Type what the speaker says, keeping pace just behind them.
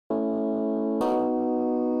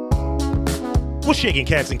What's shaking,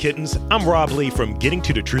 cats and kittens? I'm Rob Lee from Getting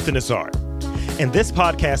to the Truth in This Art. And this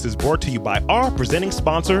podcast is brought to you by our presenting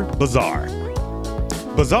sponsor, Bazaar.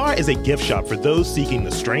 Bazaar is a gift shop for those seeking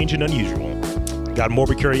the strange and unusual. Got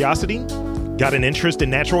morbid curiosity? Got an interest in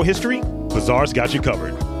natural history? Bazaar's got you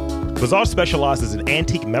covered. Bazaar specializes in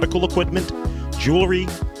antique medical equipment, jewelry,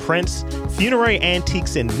 prints, funerary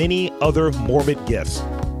antiques, and many other morbid gifts.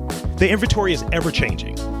 The inventory is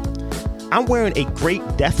ever-changing. I'm wearing a great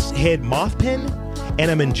death's head moth pin, and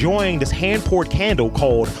I'm enjoying this hand-poured candle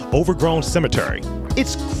called Overgrown Cemetery.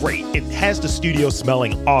 It's great. It has the studio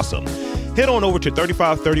smelling awesome. Head on over to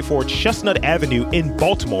 3534 Chestnut Avenue in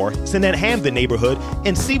Baltimore, it's in that Hamden neighborhood,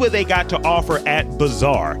 and see what they got to offer at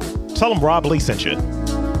Bazaar. Tell them Rob Lee sent you.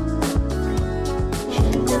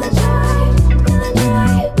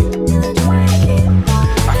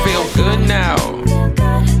 I feel good now.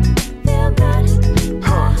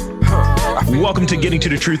 Welcome to Getting to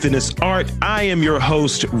the Truth in This Art. I am your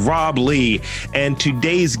host, Rob Lee, and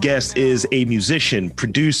today's guest is a musician,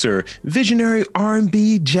 producer, visionary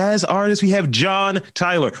R&B jazz artist. We have John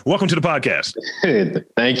Tyler. Welcome to the podcast.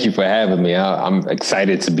 Thank you for having me. I'm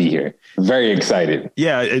excited to be here. Very excited.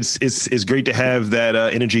 Yeah, it's great to have that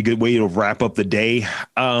energy. Good way to wrap up the day.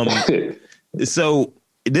 So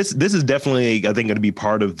this is definitely, I think, going to be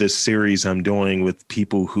part of this series I'm doing with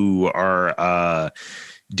people who are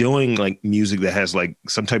doing like music that has like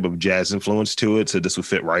some type of jazz influence to it. So this will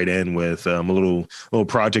fit right in with a little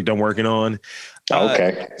project I'm working on.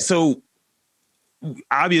 Okay. So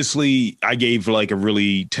obviously I gave like a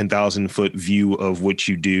really 10,000 foot view of what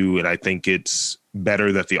you do. And I think it's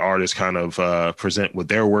better that the artists kind of present what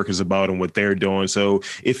their work is about and what they're doing. So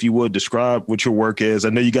if you would describe what your work is. I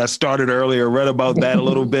know you got started earlier, read about that a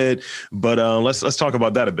little bit, but let's talk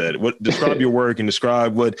about that a bit. Describe your work and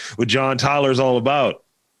describe what John Tyler is all about.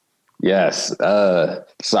 Yes.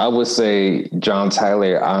 So I would say John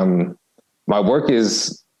Tyler, my work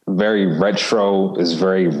is very retro, is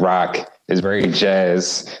very rock, is very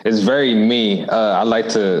jazz, it's very me. I like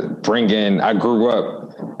to bring in, I grew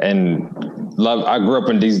up in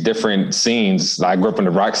these different scenes. I grew up in the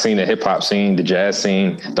rock scene, the hip hop scene, the jazz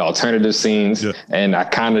scene, the alternative scenes. Yeah. And I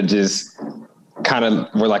kind of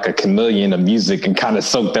were like a chameleon of music and kind of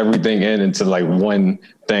soaked everything into like one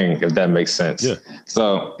thing, if that makes sense. Yeah.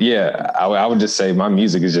 So yeah, I would just say my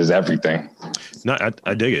music is just everything. No,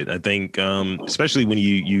 I dig it. I think, especially when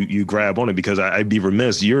you grab on it, because I'd be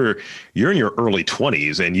remiss. You're in your early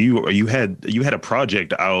 20s and you had a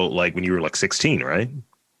project out like when you were like 16, right?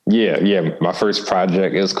 Yeah. My first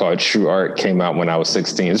project, it was called True Art, came out when I was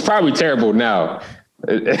 16. It's probably terrible now.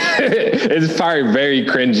 It's probably very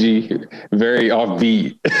cringy, very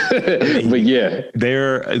offbeat, but yeah.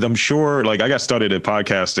 I'm sure, like I got started at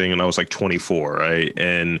podcasting and I was like 24, right?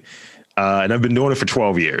 And I've been doing it for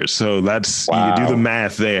 12 years. So that's, wow. You can do the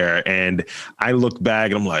math there. And I look back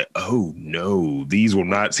and I'm like, oh no, these will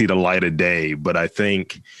not see the light of day. But I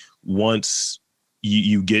think once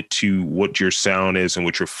you get to what your sound is and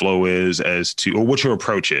what your flow is or what your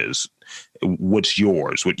approach is, what's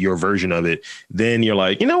yours, what your version of it, then you're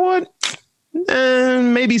like, you know what?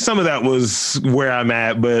 Maybe some of that was where I'm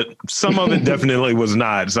at, but some of it definitely was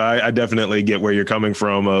not. So I definitely get where you're coming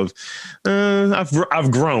from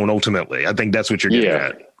I've grown ultimately. I think that's what you're getting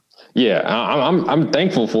at. Yeah, I'm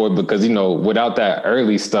thankful for it because, without that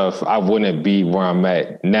early stuff, I wouldn't be where I'm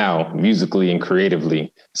at now musically and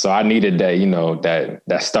creatively. So I needed that,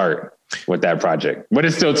 that start with that project, but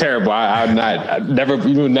it's still terrible.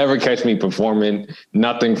 You will never catch me performing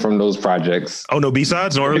nothing from those projects. Oh, no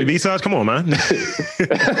B-sides, no early B-sides. Come on, man.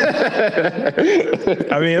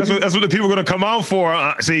 I mean, that's what the people are going to come out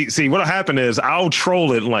for. See, what'll happen is I'll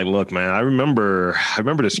troll it and like, look, man, I remember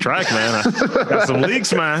this track, man. I got some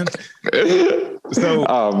leaks, man. So,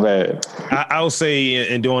 oh man, I'll say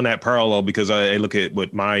in doing that parallel, because I look at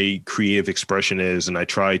what my creative expression is and I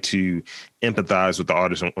try to empathize with the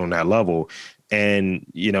artist on that level. And,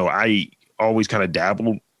 I always kind of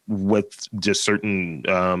dabble with just certain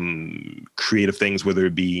creative things, whether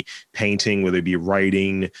it be painting, whether it be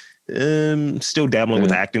writing, still dabbling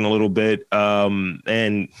with acting a little bit,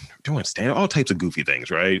 and doing stand-up, all types of goofy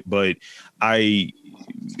things, right? But I'm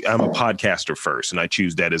a podcaster first, and I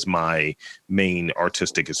choose that as my main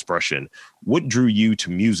artistic expression. What drew you to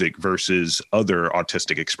music versus other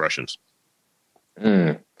artistic expressions?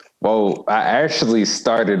 Well, I actually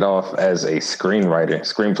started off as a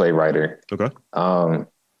screenplay writer. Okay.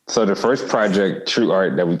 So the first project, True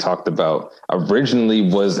Art, that we talked about,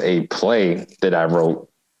 originally was a play that I wrote.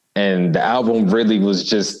 And the album really was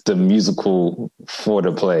just the musical for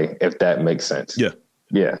the play, if that makes sense. Yeah.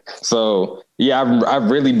 Yeah. So yeah,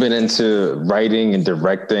 I've really been into writing and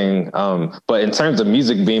directing. But in terms of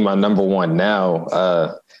music being my number one now, I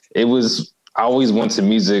always went to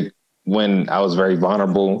music when I was very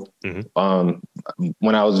vulnerable,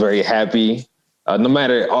 when I was very happy. No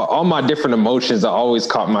matter all my different emotions, I always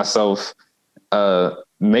caught myself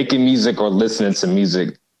making music or listening to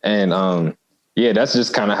music. And yeah, that's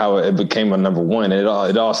just kind of how it became a number one. It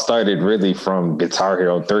all started really from Guitar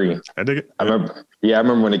Hero 3. I dig it. I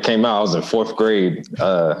remember when it came out, I was in fourth grade.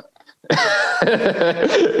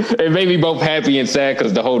 It made me both happy and sad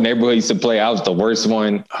because the whole neighborhood used to play. I was the worst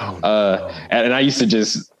one. Oh, no. And I used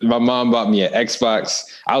to my mom bought me an Xbox.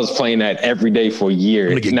 I was playing that every day for a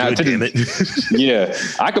year. Now, damn it. Yeah,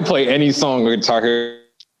 I could play any song with Guitar Hero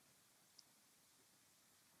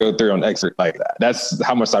 3 on X. Like that. That's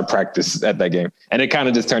how much I practiced at that game. And it kind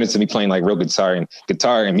of just turned into me playing like real guitar,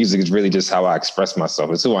 and music is really just how I express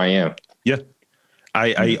myself. It's who I am. Yeah.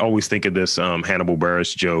 I always think of this Hannibal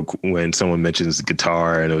Buress joke when someone mentions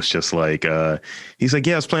guitar, and it was just like he's like,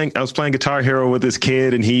 yeah, I was playing Guitar Hero with this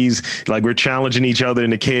kid, and he's like, we're challenging each other,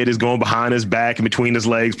 and the kid is going behind his back and between his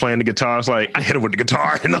legs playing the guitar. It's like I hit him with the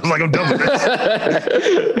guitar, and I was like, I'm done with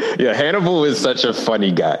this. Yeah, Hannibal is such a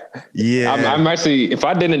funny guy. Yeah, I'm actually, if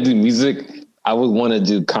I didn't do music, I would want to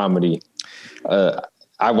do comedy.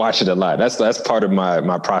 I watch it a lot. That's part of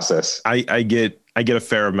my process. I get a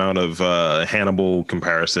fair amount of Hannibal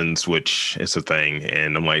comparisons, which is a thing.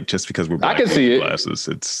 And I'm like, just because we're black, I can see glasses,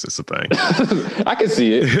 it's a thing. I can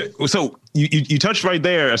see it. So you touched right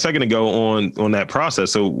there a second ago on that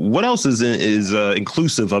process. So what else is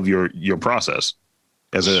inclusive of your process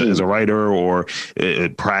as a writer or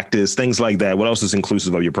practice, things like that? What else is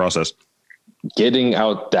inclusive of your process? Getting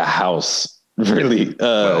out the house. Really,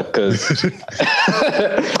 because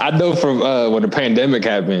I know from when the pandemic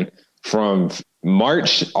happened, from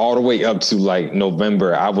March all the way up to like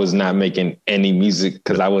November, I was not making any music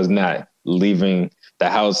because I was not leaving the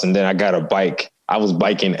house. And then I got a bike. I was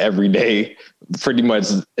biking every day, pretty much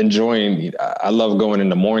enjoying. I love going in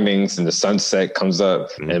the mornings and the sunset comes up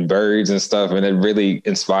and birds and stuff. And it really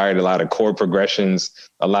inspired a lot of chord progressions,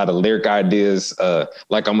 a lot of lyric ideas.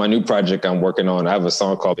 Like on my new project I'm working on, I have a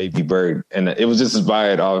song called Baby Bird. And it was just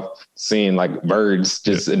inspired off seeing like birds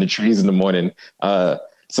just in the trees in the morning.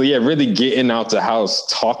 So yeah, really getting out the house,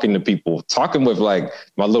 talking to people, talking with like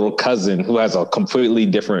my little cousin who has a completely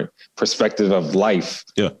different perspective of life.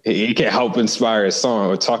 Yeah, he can help inspire a song.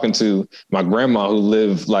 Or talking to my grandma who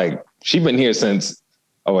lived like, she's been here since,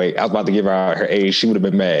 oh wait, I was about to give her age. She would have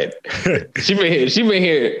been mad. She been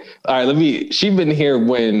here. All right, she been here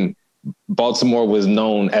when Baltimore was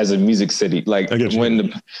known as a music city. Like when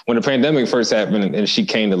the pandemic first happened and she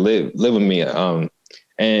came to live with me,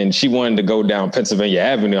 and she wanted to go down Pennsylvania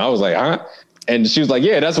Avenue. I was like, huh? And she was like,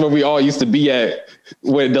 yeah, that's where we all used to be at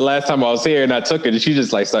when the last time I was here, and I took it. And she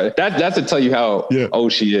just like started. That's to tell you how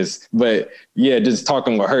old she is. But yeah, just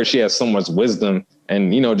talking with her, she has so much wisdom,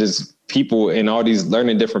 and just people in all these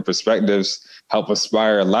learning different perspectives help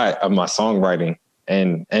inspire a lot of my songwriting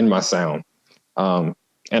and my sound, and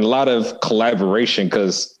a lot of collaboration.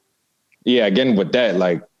 Because again with that,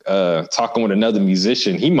 like. Talking with another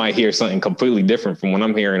musician, he might hear something completely different from what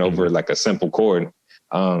I'm hearing over like a simple chord.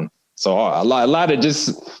 So a lot of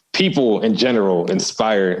just people in general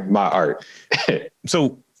inspire my art.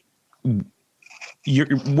 So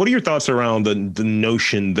what are your thoughts around the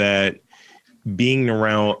notion that being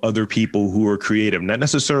around other people who are creative, not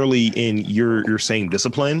necessarily in your same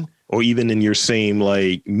discipline or even in your same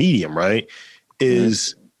like medium, right,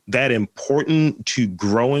 is that important to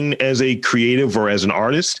growing as a creative or as an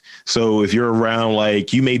artist? So if you're around,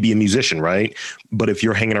 like, you may be a musician, right? But if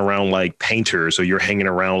you're hanging around like painters or you're hanging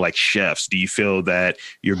around like chefs, do you feel that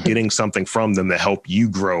you're getting something from them that help you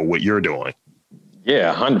grow what you're doing?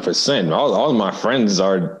 Yeah, 100%. All of my friends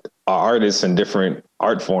are artists in different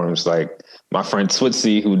art forms. Like my friend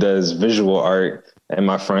Twitzy, who does visual art, and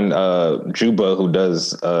my friend Juba, who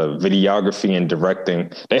does videography and directing.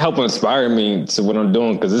 They help inspire me to what I'm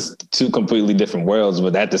doing, because it's two completely different worlds,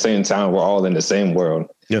 but at the same time, we're all in the same world.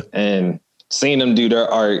 Yeah. And seeing them do their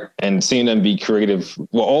art and seeing them be creative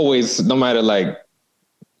will always, no matter like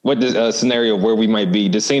what the scenario where we might be,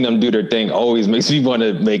 just seeing them do their thing always makes me want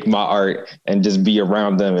to make my art and just be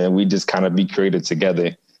around them, and we just kind of be creative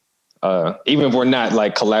together. Even if we're not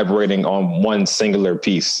like collaborating on one singular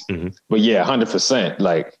piece. But yeah, 100%.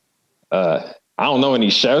 Like, I don't know any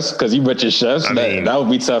chefs, because you mentioned chefs. That would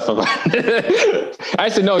be tough.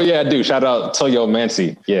 Actually, no, yeah, I do. Shout out Toyo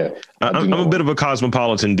Mancy. Yeah. I'm a bit of a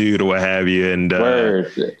cosmopolitan dude or what have you. And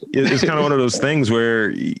it's kind of one of those things where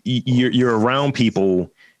you're around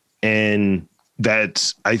people and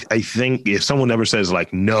I think if someone ever says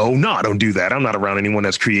like, no, I don't do that. I'm not around anyone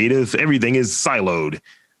that's creative. Everything is siloed.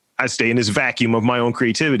 I stay in this vacuum of my own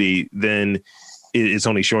creativity. Then it's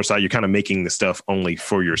only short side. You're kind of making the stuff only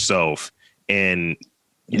for yourself. And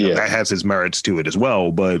you know, that has its merits to it as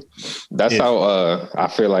well. But that's how I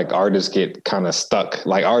feel like artists get kind of stuck.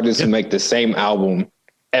 Like artists who make the same album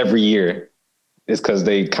every year is because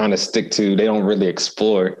they kind of they don't really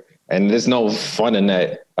explore. And there's no fun in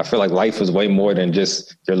that. I feel like life is way more than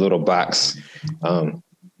just your little box.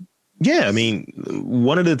 Yeah, I mean,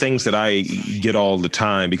 one of the things that I get all the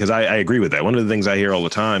time, because I agree with that. One of the things I hear all the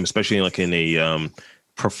time, especially like in a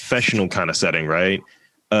professional kind of setting, right?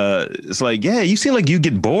 It's like, yeah, you seem like you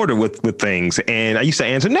get bored with things. And I used to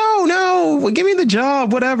answer, no, give me the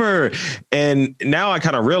job, whatever. And now I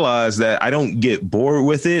kind of realize that I don't get bored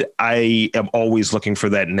with it. I am always looking for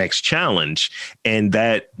that next challenge. And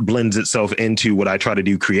that blends itself into what I try to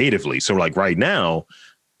do creatively. So like right now,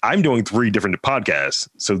 I'm doing 3 different podcasts.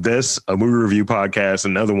 So a movie review podcast,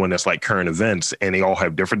 another one that's like current events, and they all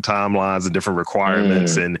have different timelines and different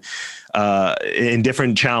requirements and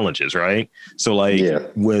different challenges. Right. So like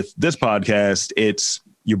with this podcast,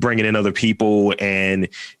 you're bringing in other people and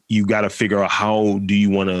you got to figure out how do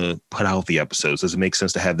you want to put out the episodes? Does it make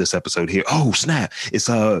sense to have this episode here? Oh, snap. It's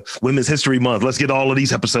Women's History Month. Let's get all of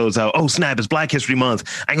these episodes out. Oh, snap. It's Black History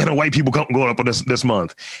Month. I ain't got no white people going up on this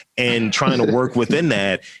month, and trying to work within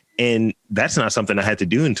that. And that's not something I had to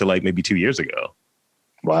do until like maybe 2 years ago.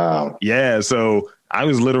 Wow. Yeah. So I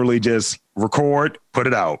was literally just record, put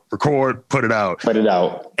it out, record, put it out. Put it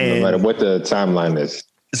out, no matter what the timeline is.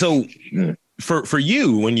 So for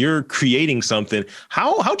you, when you're creating something,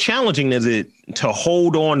 how challenging is it to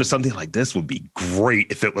hold on to something like this would be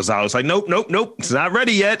great if it was out? It's like, nope. It's not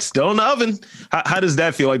ready yet. Still in the oven. How does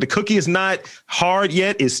that feel? Like the cookie is not hard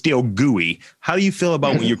yet. It's still gooey. How do you feel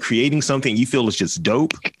about when you're creating something you feel is just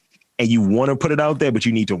dope and you want to put it out there, but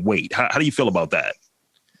you need to wait? How do you feel about that?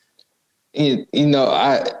 You know,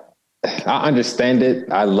 I understand it.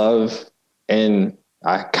 I love and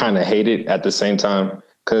I kind of hate it at the same time.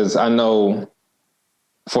 Because I know,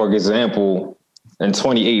 for example, in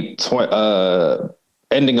ending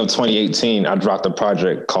of 2018, I dropped a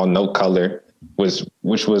project called No Color, which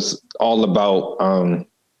was all about,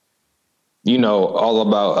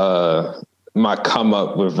 my come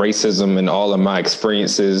up with racism and all of my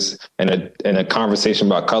experiences and a conversation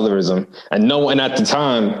about colorism. And no one at the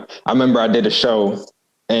time, I remember I did a show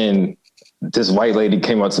and this white lady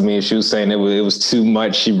came up to me and she was saying it was too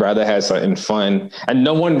much. She'd rather have something fun. And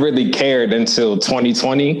no one really cared until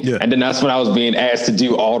 2020. Yeah. And then that's when I was being asked to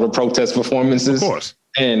do all the protest performances. Of course.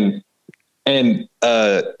 And it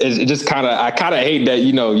just I kind of hate that,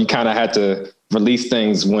 you know, you kind of had to release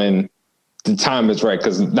things when the time is right,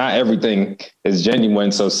 because not everything is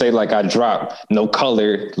genuine. So say like I dropped No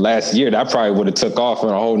Color last year, that probably would have took off on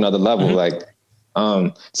a whole nother level. Like,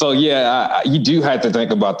 so yeah, you do have to think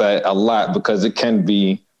about that a lot because it can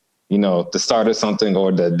be, you know, the start of something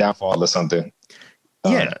or the downfall of something.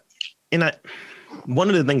 Yeah. And one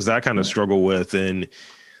of the things that I kind of struggle with, and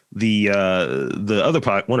one of the other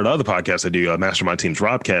podcasts I do, Mastermind Team's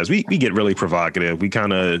Robcast, we get really provocative.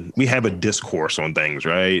 We have a discourse on things,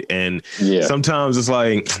 right? And sometimes it's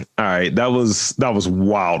like, all right, that was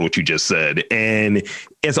wild what you just said. And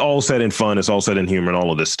it's all said in fun, it's all said in humor and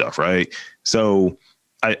all of this stuff, right? So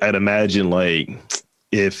I'd imagine like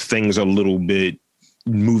if things are a little bit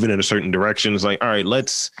moving in a certain direction, it's like, all right,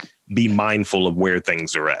 let's be mindful of where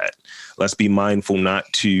things are at. Let's be mindful not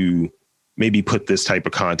to maybe put this type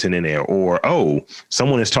of content in there, or, oh,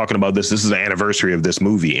 someone is talking about this. This is the anniversary of this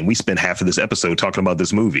movie. And we spent half of this episode talking about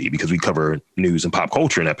this movie because we cover news and pop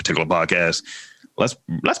culture in that particular podcast. Let's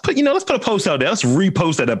put a post out there. Let's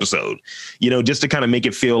repost that episode, you know, just to kind of make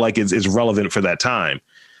it feel like it's relevant for that time.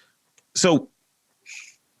 So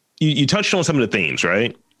you touched on some of the themes,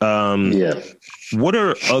 right? What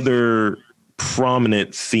are other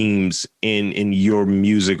prominent themes in your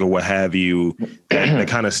music or what have you that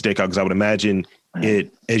kind of stick out? Because I would imagine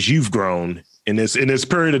it, as you've grown in this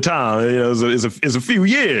period of time, you know, is a few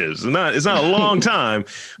years. It's not a long time,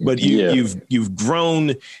 but you've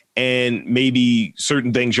grown, and maybe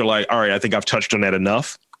certain things you're like, all right, I think I've touched on that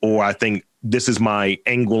enough, or I think this is my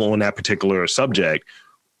angle on that particular subject.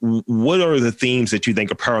 What are the themes that you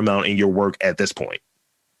think are paramount in your work at this point?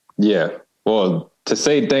 Yeah, well, to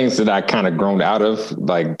say things that I kind of grown out of,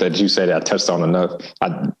 like that you said I touched on enough,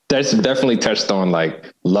 that's definitely touched on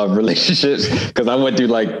like love relationships. Because I went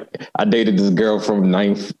through I dated this girl from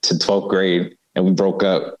 9th to 12th grade and we broke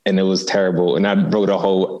up and it was terrible. And I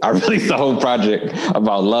released the whole project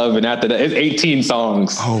about love. And after that, it's 18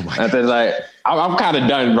 songs. Oh my God. After I'm kind of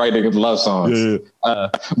done writing love songs. Yeah.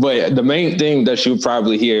 But the main thing that you'll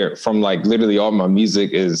probably hear from like literally all my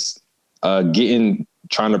music is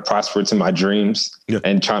trying to prosper to my dreams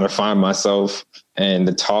and trying to find myself and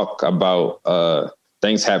to talk about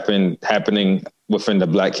things happening within the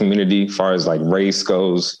Black community, as far as like race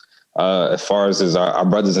goes, as far as our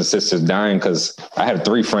brothers and sisters dying, because I have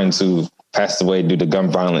 3 friends who passed away due to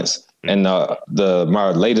gun violence. And my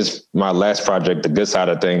last project, The Good Side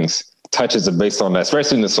of Things, touches it based on that,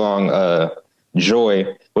 especially in the song Joy,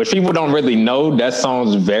 which people don't really know. That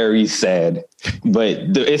song's very sad,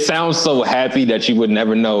 but it sounds so happy that you would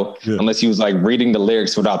never know unless you was like reading the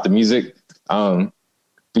lyrics without the music. But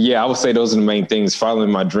yeah, I would say those are the main things, following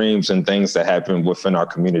my dreams and things that happen within our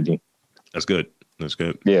community. That's good. That's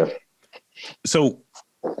good. Yeah. So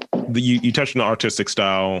you touched on the artistic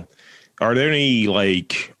style. Are there any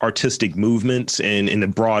like artistic movements in the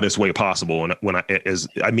broadest way possible? And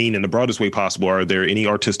in the broadest way possible, are there any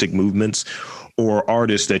artistic movements or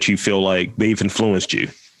artists that you feel like they've influenced you?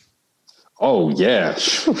 Oh yeah,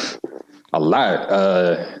 a lot.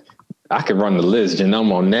 I could run the list. Janelle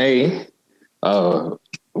Monáe,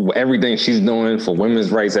 everything she's doing for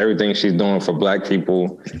women's rights, everything she's doing for Black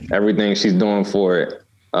people, everything she's doing for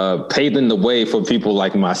paving the way for people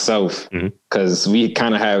like myself, because we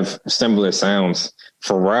kind of have similar sounds.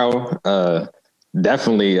 Pharrell,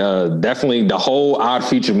 definitely the whole Odd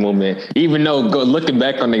Future movement. Even though looking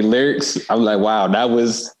back on the lyrics, I'm like, wow,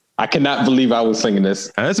 I cannot believe I was singing this.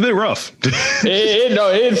 That's a bit rough.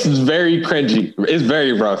 It's very cringy. It's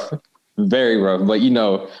very rough, very rough. But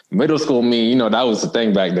middle school me, that was the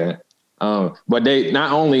thing back then. But they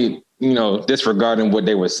not only disregarding what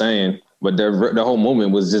they were saying, but the whole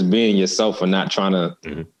movement was just being yourself and not trying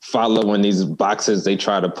to follow in these boxes they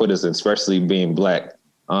try to put us, especially being Black.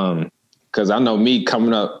 Because I know me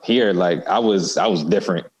coming up here, like I was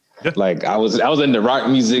different. Yeah. Like I was into rock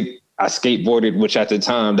music. I skateboarded, which at the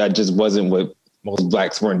time that just wasn't what most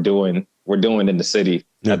Blacks were doing in the city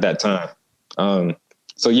at that time.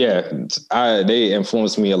 So yeah, they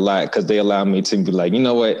influenced me a lot because they allowed me to be like, you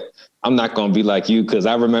know what? I'm not going to be like you, because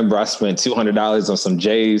I remember I spent $200 on some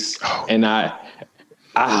J's and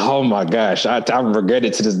oh my gosh, I regret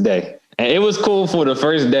it to this day. And it was cool for the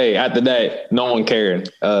first day. After that, no one cared.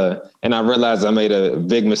 And I realized I made a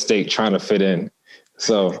big mistake trying to fit in.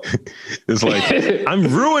 So it's like, I'm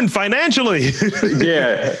ruined financially.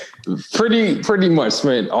 Yeah, pretty much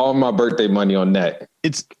spent all my birthday money on that.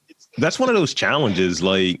 That's one of those challenges.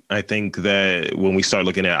 Like, I think that when we start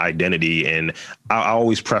looking at identity, and I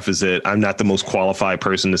always preface it, I'm not the most qualified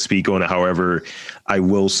person to speak on it. However, I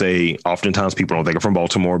will say oftentimes people don't think I'm from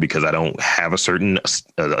Baltimore because I don't have a certain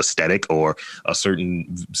aesthetic or a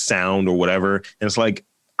certain sound or whatever. And it's like,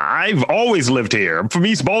 I've always lived here. I'm from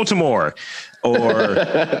East Baltimore. Or,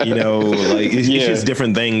 like it's just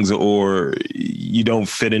different things, or you don't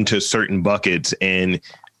fit into certain buckets. And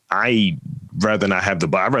I rather not have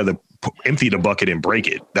I'd rather empty the bucket and break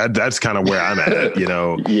it. That's kind of where I'm at,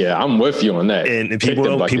 Yeah, I'm with you on that. And people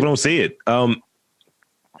don't see it.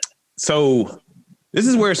 So this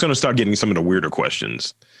is where it's going to start getting some of the weirder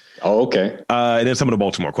questions. Oh, okay. And then some of the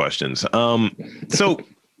Baltimore questions. So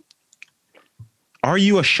are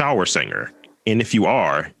you a shower singer? And if you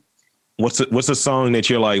are, what's a song that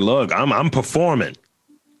you're like, look, I'm performing.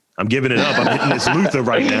 I'm giving it up. I'm hitting this Luther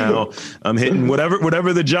right now. I'm hitting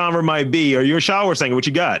whatever the genre might be. Or you're a shower singer. What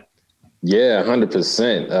you got? Yeah,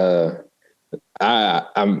 100%.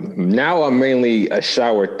 I'm mainly a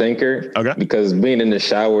shower thinker. Okay. Because being in the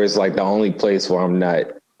shower is like the only place where I'm not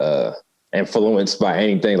influenced by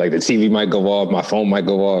anything. Like the TV might go off, my phone might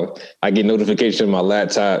go off. I get notification on my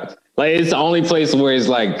laptop. Like it's the only place where it's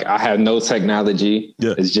like I have no technology.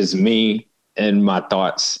 Yeah. It's just me and my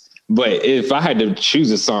thoughts. But if I had to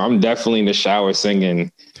choose a song, I'm definitely in the shower singing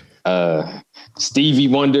Stevie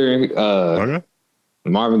Wonder,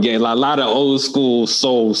 Marvin Gaye, a lot of old school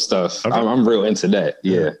soul stuff. Okay. I'm real into that.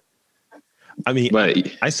 Yeah. I mean, but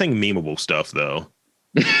I sing memeable stuff though.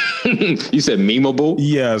 You said memeable?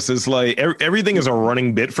 Yes. It's like everything is a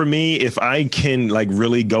running bit for me. If I can like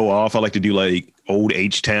really go off, I like to do like old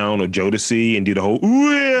H-Town or Jodeci and do the whole,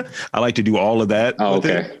 ooh, yeah. I like to do all of that. Oh,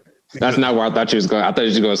 okay. That's not where I thought you was going. I thought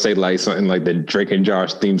you were going to say like something like the Drake and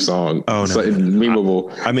Josh theme song. Oh, no.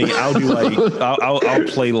 Memeable. I mean, I'll do like, I'll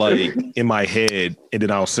play like in my head and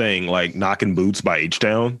then I'll sing like Knockin' Boots by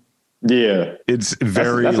H-Town. Yeah. It's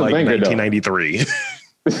very that's like banger, 1993.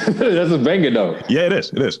 That's a banger though. Yeah, it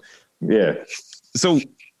is. It is. Yeah. So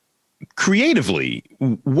creatively,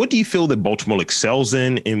 what do you feel that Baltimore excels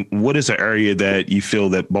in? And what is the area that you feel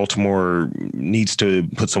that Baltimore needs to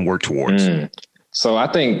put some work towards? So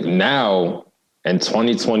I think now in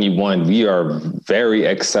 2021, we are very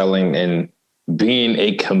excelling in being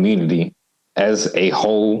a community as a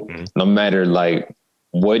whole, no matter like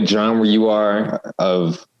what genre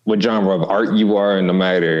of art you are, and no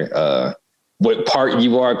matter what part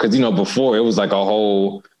you are. Cause before it was like a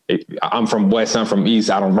whole, I'm from West, I'm from East,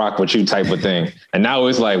 I don't rock with you type of thing. And now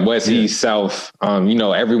it's like West, East, South,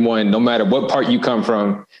 everyone, no matter what part you come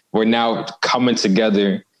from, we're now coming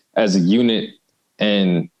together as a unit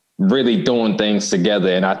and really doing things together.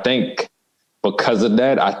 And I think because of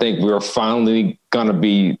that, I think we're finally going to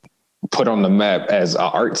be put on the map as an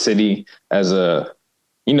art city, as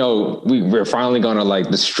we're finally going to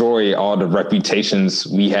like destroy all the reputations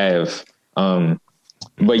we have.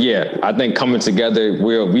 But yeah, I think coming together,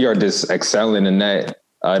 we are just excelling in that.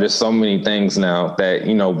 There's so many things now that,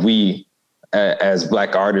 we as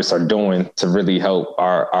Black artists are doing to really help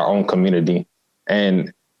our own community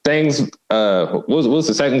and things. What was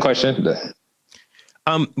the second question?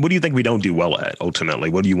 What do you think we don't do well at ultimately?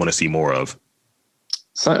 What do you want to see more of?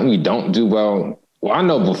 Something we don't do well. Well, I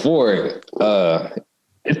know before,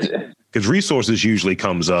 because resources usually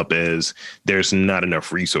comes up as there's not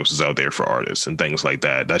enough resources out there for artists and things like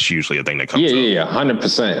that. That's usually a thing that comes up. Yeah,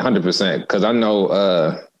 100%. Because I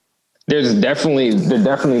know there definitely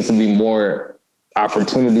needs to be more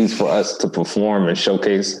opportunities for us to perform and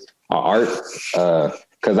showcase our art.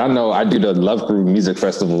 Because I know I do the Love Groove Music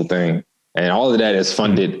Festival thing, and all of that is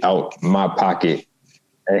funded out my pocket.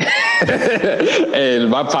 And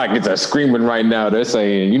my pockets are screaming right now. They're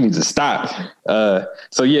saying you need to stop.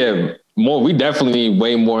 So yeah, we definitely need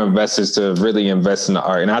way more investors to really invest in the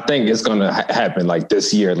art. And I think it's going to happen like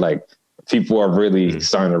this year. Like people are really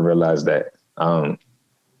starting to realize that.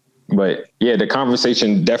 But yeah, the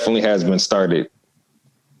conversation definitely has been started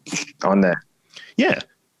on that. Yeah.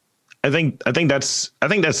 I think that's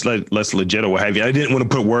less legit or what have you. I didn't want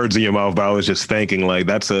to put words in your mouth, but I was just thinking like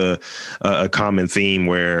that's a common theme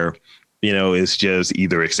where, it's just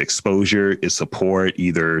either it's exposure, it's support,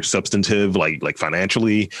 either substantive, like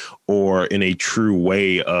financially, or in a true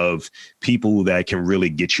way of people that can really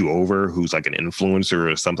get you over, who's like an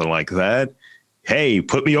influencer or something like that. Hey,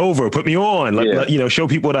 put me over, put me on, show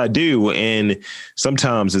people what I do. And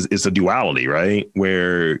sometimes it's a duality, right?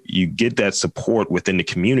 Where you get that support within the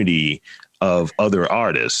community of other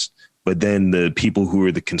artists, but then the people who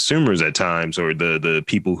are the consumers at times, or the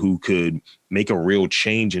people who could make a real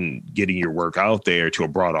change in getting your work out there to a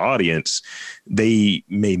broad audience, they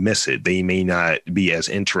may miss it. They may not be as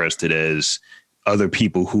interested as other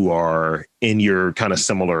people who are in your kind of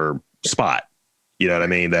similar spot. You know what I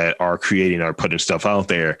mean? That are creating or putting stuff out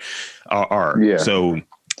there are. Yeah. So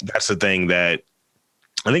that's the thing that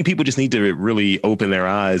I think people just need to really open their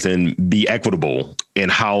eyes and be equitable in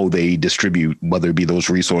how they distribute, whether it be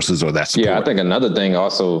those resources or that support. Yeah, I think another thing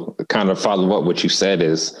also kind of follow up what you said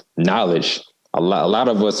is knowledge. A lot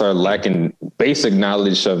of us are lacking basic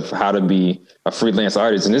knowledge of how to be a freelance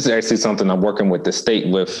artist. And this is actually something I'm working with the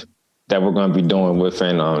state with that we're going to be doing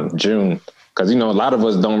within June. Because, a lot of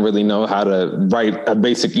us don't really know how to write a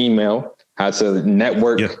basic email, how to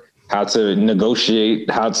network, how to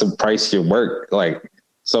negotiate, how to price your work.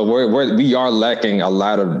 So we are lacking a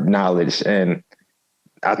lot of knowledge. And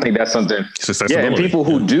I think that's something. Yeah, and people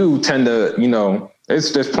who do tend to,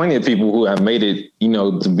 there's plenty of people who have made it,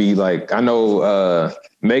 to be like, I know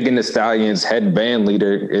Megan Thee Stallion's head band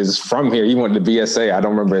leader is from here. He went to BSA. I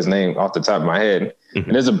don't remember his name off the top of my head. Mm-hmm.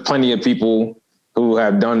 And there's plenty of people who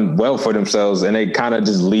have done well for themselves and they kind of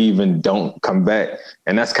just leave and don't come back.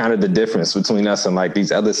 And that's kind of the difference between us and like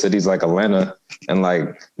these other cities like Atlanta and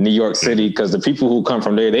like New York City. Because the people who come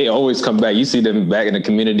from there, they always come back. You see them back in the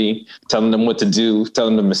community, telling them what to do,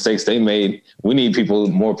 telling them mistakes they made. We need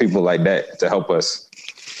more people like that to help us.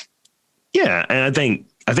 Yeah. And I think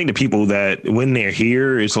the people that when they're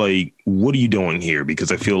here, it's like, what are you doing here?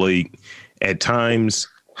 Because I feel like at times,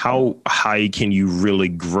 how high can you really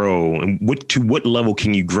grow, and to what level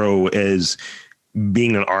can you grow as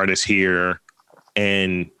being an artist here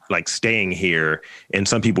and like staying here? And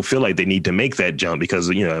some people feel like they need to make that jump because,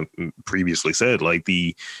 previously said like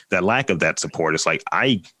that lack of that support. It's like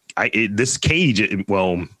this cage,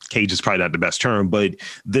 cage is probably not the best term, but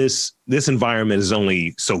this environment is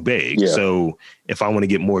only so big. Yeah. So if I want to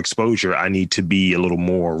get more exposure, I need to be a little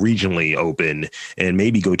more regionally open and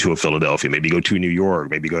maybe go to a Philadelphia, maybe go to New York,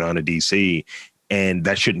 maybe go down to DC. And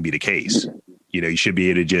that shouldn't be the case. You should be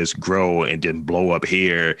able to just grow and then blow up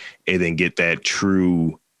here and then get that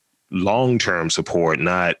true long-term support,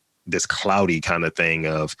 not this cloudy kind of thing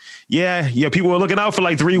of, people are looking out for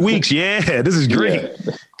like 3 weeks. Yeah, this is great.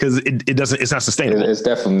 Because it's not sustainable. It's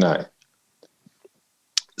definitely not.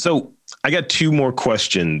 So I got 2 more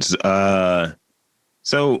questions.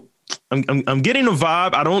 So I'm getting a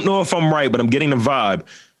vibe. I don't know if I'm right, but I'm getting a vibe.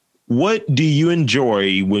 What do you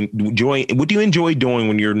enjoy what do you enjoy doing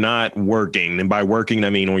when you're not working? And by working, I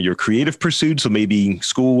mean on your creative pursuits, so maybe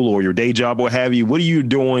school or your day job, what have you. What are you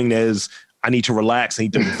doing as I need to relax, I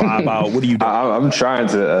need to vibe out? What are you doing? I'm trying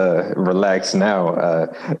to relax now.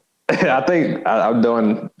 I think I'm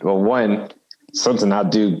doing, something I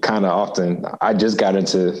do kind of often. I just got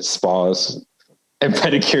into spas and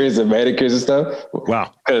pedicures and manicures and stuff.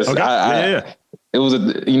 Wow. Because it was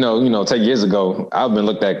 10 years ago. I've been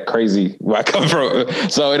looked at crazy where I come from.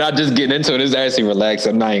 So, and I just getting into it. It's actually relaxed.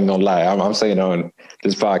 I'm not even gonna lie. I'm saying on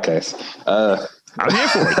this podcast. I'm here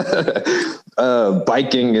for it.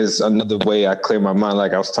 Biking is another way I clear my mind.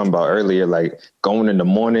 Like I was talking about earlier, like going in the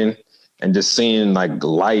morning and just seeing like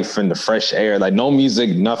life and the fresh air, like no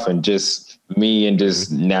music, nothing, just me and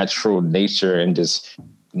just natural nature and just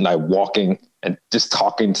like walking and just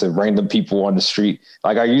talking to random people on the street.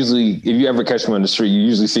 Like if you ever catch me on the street, you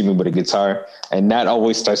usually see me with a guitar, and that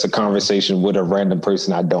always starts a conversation with a random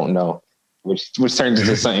person I don't know, which turns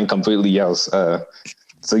into something completely else.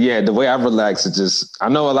 So yeah, the way I relax is just, I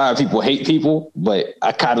know a lot of people hate people, but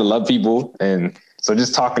I kind of love people. And so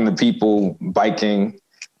just talking to people, biking,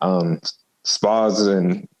 spas,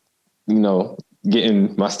 and,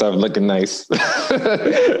 getting my stuff looking nice.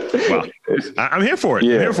 Wow. I'm here for it.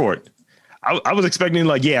 Yeah. I'm here for it. I was expecting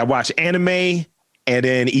watch anime and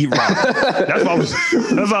then eat ramen. That's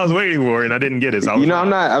what I was waiting for, and I didn't get it. So I'm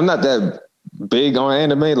not that big on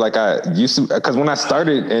anime. Like I used to, because when I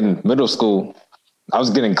started in middle school, I was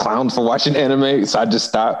getting clowned for watching anime, so I just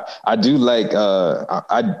stopped. I do like,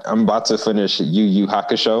 I'm about to finish Yu Yu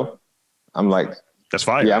Hakusho. I'm like, that's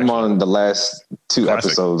fine. Yeah, I'm on the last 2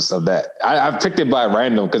 episodes of that. I picked it by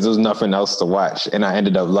random because there was nothing else to watch, and I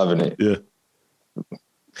ended up loving it. Yeah.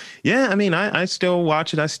 Yeah, I mean, I still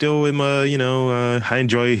watch it. I still am, I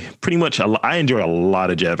enjoy a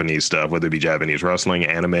lot of Japanese stuff, whether it be Japanese wrestling,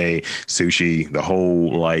 anime, sushi, the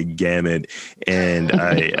whole like gamut. And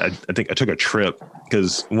I think I took a trip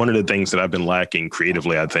because one of the things that I've been lacking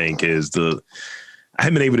creatively, I think, is I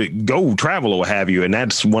haven't been able to go travel or what have you. And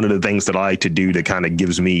that's one of the things that I like to do that kind of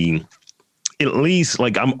gives me at least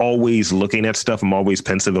like I'm always looking at stuff. I'm always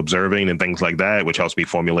pensive observing and things like that, which helps me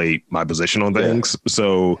formulate my position on things. Yeah.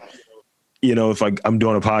 So, if I'm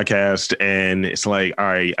doing a podcast and it's like, all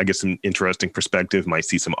right, I get some interesting perspective, might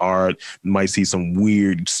see some art, might see some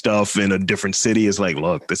weird stuff in a different city. It's like,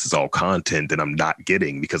 look, this is all content that I'm not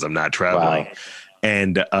getting because I'm not traveling. Wow.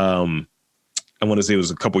 And I want to say it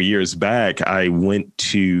was a couple years back. I went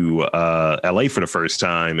to LA for the first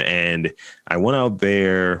time, and I went out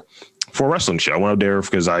there for a wrestling show. I went out there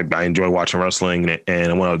because I enjoy watching wrestling,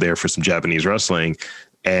 and I went out there for some Japanese wrestling.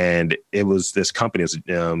 And it was this company,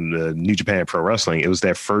 the New Japan Pro Wrestling. It was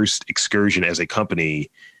their first excursion as a company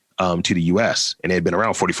to the U.S. and they had been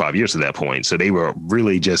around 45 years at that point. So they were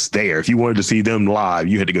really just there. If you wanted to see them live,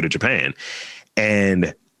 you had to go to Japan.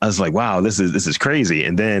 And I was like, wow, this is crazy.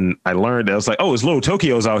 And then I learned, I was like, oh, it's little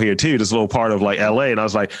Tokyo's out here too. This little part of like LA. And I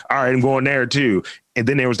was like, all right, I'm going there too. And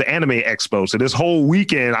then there was the anime expo. So this whole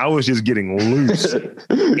weekend I was just getting loose and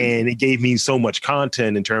it gave me so much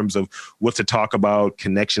content in terms of what to talk about,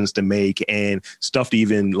 connections to make, and stuff to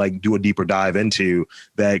even like do a deeper dive into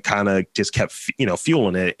that kind of just kept,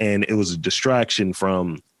 fueling it. And it was a distraction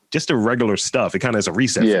from just the regular stuff. It kind of is a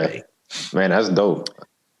reset for me. Man, that's dope.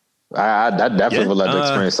 I definitely would love to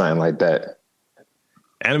experience something like that.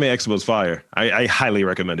 Anime Expo was fire. I highly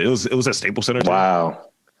recommend it. It was at Staples Center. Wow.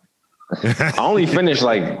 I only finished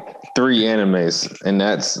like 3 animes, and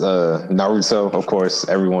that's Naruto, of course,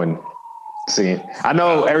 everyone see. I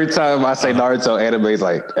know every time I say Naruto, anime is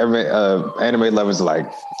like anime lovers like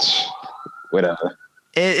whatever.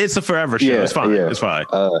 It's a forever show. Yeah, it's fine. Yeah. It's fine.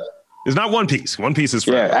 It's not One Piece. One Piece is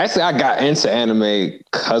forever. Yeah, actually, I got into anime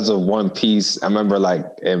because of One Piece. I remember like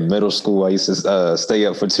in middle school, I used to stay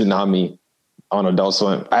up for Toonami on Adult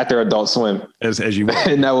Swim, after Adult Swim. As you would.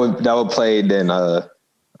 And that would play, then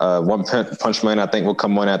One Punch Man, I think, would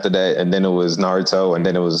come on after that. And then it was Naruto. And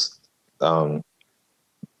then it was,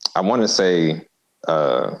 I want to say,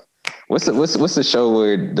 what's the show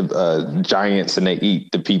where the giants and they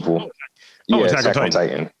eat the people? Yeah, Attack on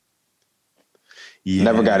Titan. Yeah.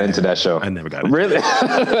 Never got into that show. I never got it. Really?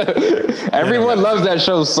 Everyone loves that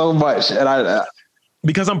show so much. And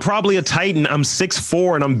because I'm probably a Titan. I'm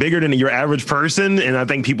 6'4" and I'm bigger than your average person. And I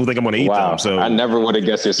think people think I'm going to eat them. So I never would have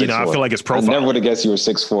guessed you're 6'4". I feel like it's profile. I never would have guessed you were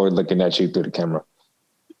 6'4" looking at you through the camera.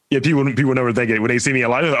 Yeah, people never think it. When they see me a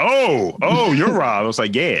lot, they're like, oh, you're Rob. I was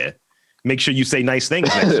like, yeah. Make sure you say nice things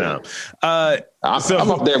next time.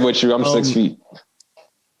 I'm up there with you. I'm 6 feet.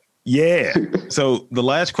 Yeah. So the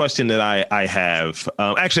last question that I have,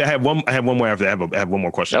 actually, I have one more after that. I have one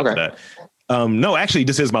more question after that. No, actually,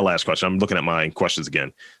 this is my last question. I'm looking at my questions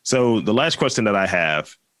again. So the last question that I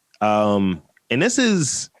have, and this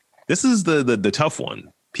is the tough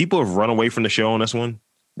one. People have run away from the show on this one.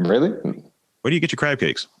 Really? Where do you get your crab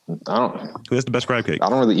cakes? I don't. Who has the best crab cake? I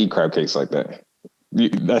don't really eat crab cakes like that.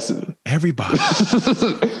 That's everybody.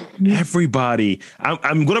 Everybody.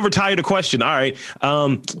 I'm going to retire the question. All right.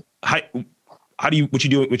 How do you, what you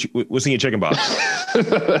do? What's in your chicken box? That's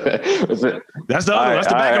the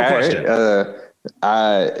backup question.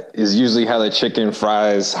 It's usually hella chicken,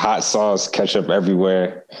 fries, hot sauce, ketchup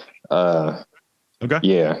everywhere. Okay.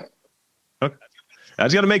 Yeah. Okay. I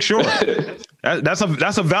just got to make sure. That's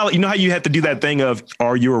a valid. You know how you have to do that thing of,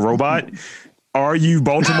 are you a robot? Are you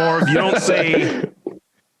Baltimore? If you don't say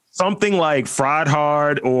something like fried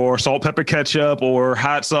hard or salt, pepper, ketchup or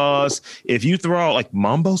hot sauce, if you throw out like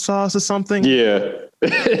mambo sauce or something, yeah,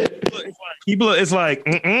 it's like,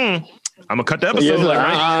 I'm gonna cut the episode.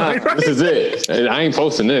 Yeah, right? This is it. I ain't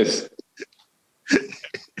posting this.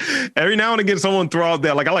 Every now and again, someone throw out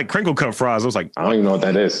there, like, I like crinkle cut fries. I was like, I don't even know what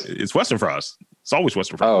that is. It's Western fries. It's always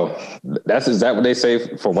Western fries. Oh, is that what they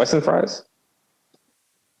say for Western fries?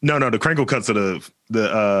 No, the crinkle cuts are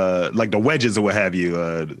the like the wedges or what have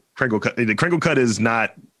you. Crinkle cut. The crinkle cut is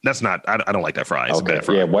not. That's not. I don't like that fry. It's a bad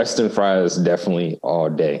fry. Yeah, Western fries definitely all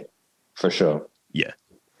day, for sure. Yeah,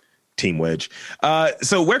 Team Wedge.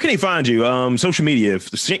 So where can they find you? Social media.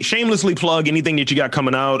 Shamelessly plug anything that you got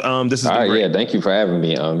coming out. This is all right. Great. Yeah, thank you for having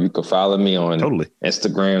me. You can follow me on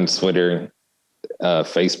Instagram, Twitter,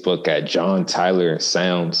 Facebook at John Tyler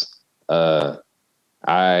Sounds.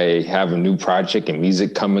 I have a new project and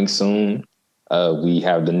music coming soon. We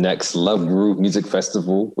have the next Love Groove Music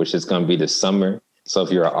Festival, which is going to be this summer. So if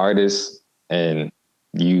you're an artist and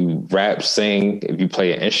you rap, sing, if you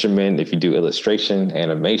play an instrument, if you do illustration,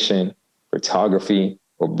 animation, photography,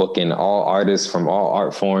 we're booking all artists from all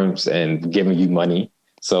art forms and giving you money.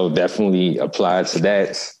 So definitely apply to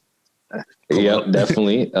that. Yep,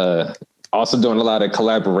 definitely. Also doing a lot of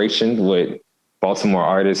collaboration with Baltimore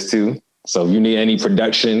artists too. So if you need any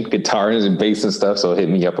production, guitars and bass and stuff, so hit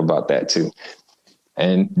me up about that too.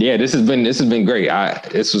 And yeah, this has been great.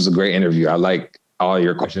 This was a great interview. I like all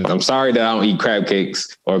your questions. I'm sorry that I don't eat crab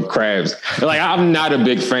cakes or crabs. Like, I'm not a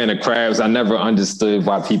big fan of crabs. I never understood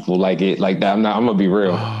why people like it like that. I'm gonna be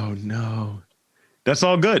real. Oh no. That's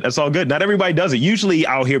all good. That's all good. Not everybody does it. Usually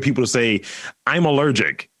I'll hear people say, I'm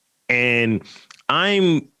allergic, and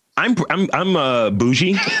I'm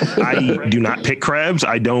bougie. I do not pick crabs.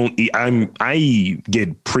 I don't eat. I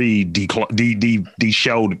get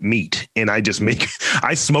de-shelled meat, and I just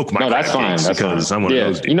I smoke my. No, that's fine. That's because fine. I'm one of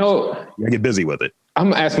those dudes. You know, I get busy with it.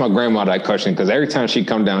 I'm gonna ask my grandma that question because every time she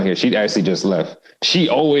come down here, she actually just left. She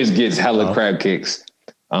always gets hella crab cakes.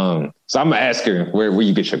 So I'm gonna ask her where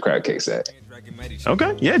you get your crab cakes at.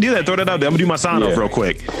 Okay, yeah, do that. Throw that out there. I'm gonna do my sign off real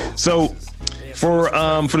quick. So. For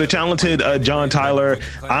the talented John Tyler,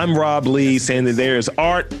 I'm Rob Lee, saying that there's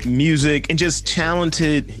art, music, and just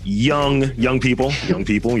talented young people. Young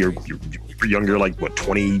people, you're younger, like what,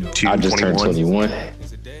 22, I just 21? Turned 21.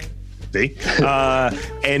 See?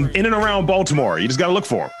 And in and around Baltimore, you just got to look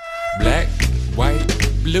for them. Black, white,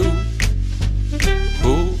 blue.